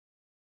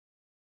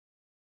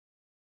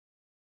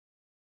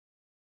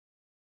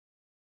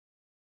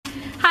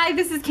Hi,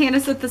 this is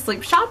Candace with The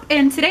Sleep Shop,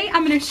 and today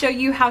I'm going to show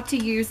you how to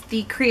use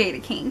the Create a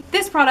King.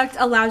 This product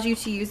allows you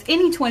to use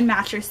any twin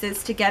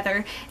mattresses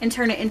together and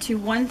turn it into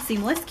one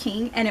seamless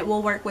king, and it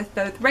will work with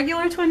both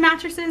regular twin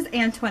mattresses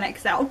and twin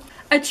XL.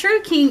 A true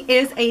king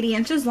is 80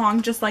 inches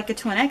long, just like a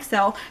twin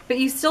XL, but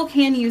you still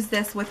can use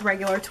this with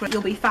regular twin.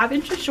 You'll be 5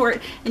 inches short,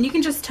 and you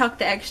can just tuck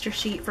the extra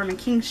sheet from a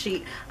king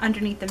sheet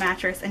underneath the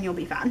mattress and you'll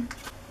be fine.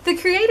 The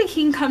Create a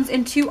King comes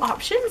in two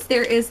options.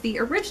 There is the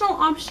original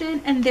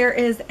option and there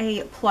is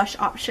a plush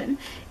option.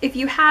 If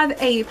you have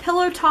a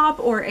pillow top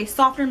or a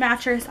softer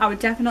mattress, I would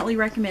definitely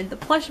recommend the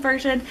plush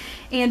version.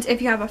 And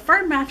if you have a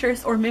firm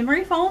mattress or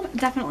memory foam,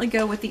 definitely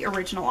go with the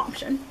original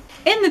option.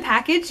 In the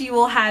package, you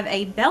will have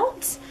a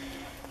belt,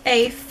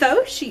 a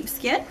faux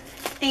sheepskin,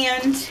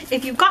 and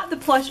if you've got the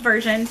plush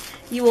version,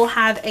 you will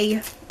have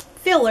a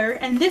filler,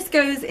 and this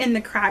goes in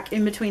the crack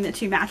in between the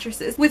two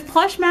mattresses. With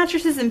plush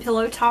mattresses and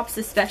pillow tops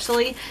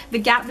especially, the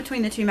gap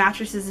between the two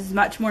mattresses is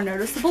much more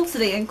noticeable, so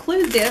they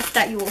include this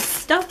that you will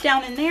stuff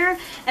down in there,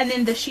 and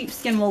then the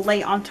sheepskin will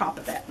lay on top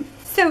of it.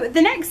 So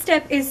the next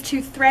step is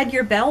to thread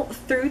your belt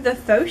through the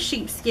faux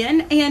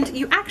sheepskin, and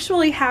you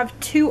actually have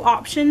two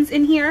options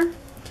in here.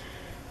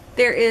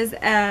 There is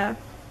a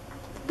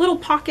little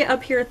pocket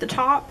up here at the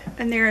top,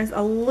 and there is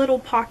a little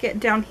pocket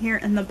down here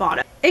in the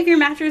bottom. If your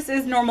mattress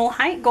is normal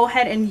height, go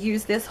ahead and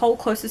use this hole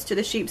closest to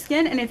the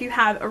sheepskin, and if you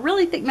have a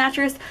really thick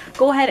mattress,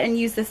 go ahead and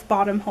use this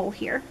bottom hole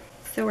here.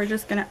 So we're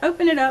just going to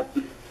open it up,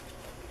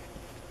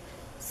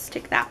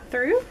 stick that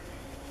through,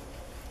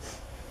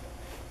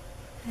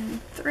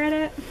 and thread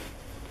it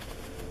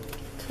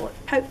until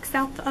it pokes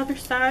out the other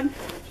side.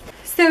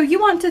 So you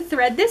want to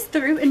thread this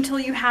through until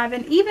you have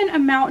an even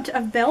amount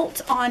of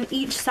belt on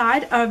each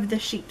side of the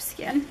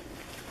sheepskin.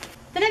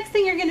 The next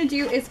thing you're going to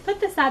do is put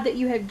the side that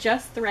you have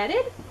just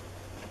threaded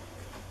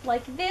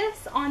like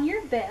this on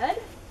your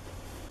bed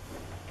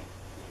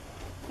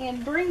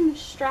and bring the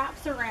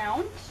straps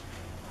around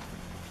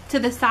to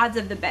the sides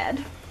of the bed.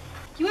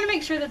 You want to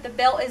make sure that the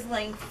belt is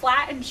laying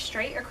flat and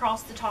straight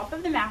across the top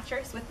of the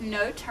mattress with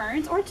no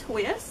turns or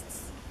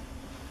twists.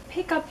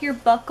 Pick up your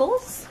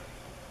buckles,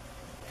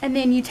 and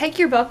then you take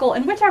your buckle,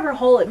 and whichever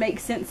hole it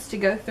makes sense to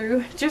go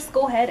through, just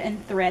go ahead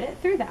and thread it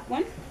through that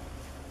one.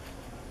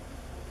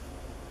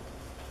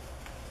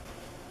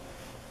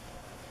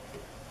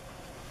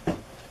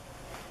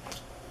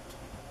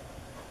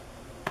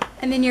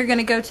 And then you're going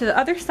to go to the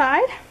other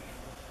side,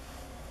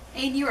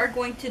 and you are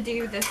going to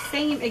do the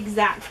same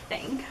exact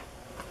thing.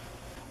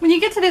 When you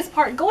get to this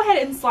part, go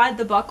ahead and slide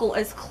the buckle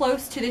as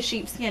close to the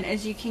sheepskin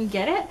as you can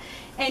get it,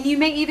 and you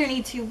may either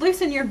need to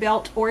loosen your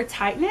belt or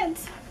tighten it,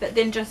 but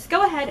then just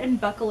go ahead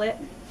and buckle it,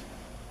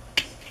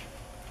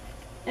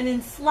 and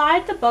then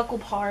slide the buckle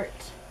part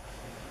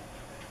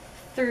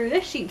through the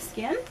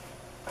sheepskin.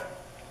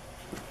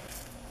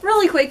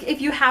 Really quick,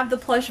 if you have the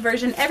plush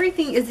version,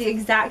 everything is the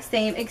exact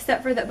same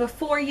except for that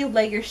before you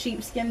lay your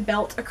sheepskin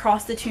belt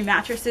across the two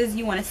mattresses,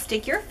 you want to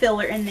stick your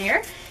filler in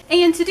there.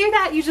 And to do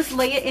that, you just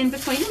lay it in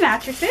between the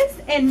mattresses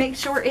and make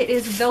sure it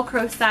is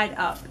Velcro side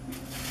up.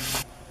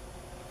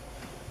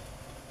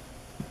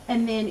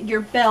 And then your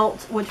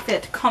belt would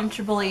fit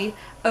comfortably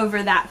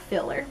over that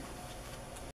filler.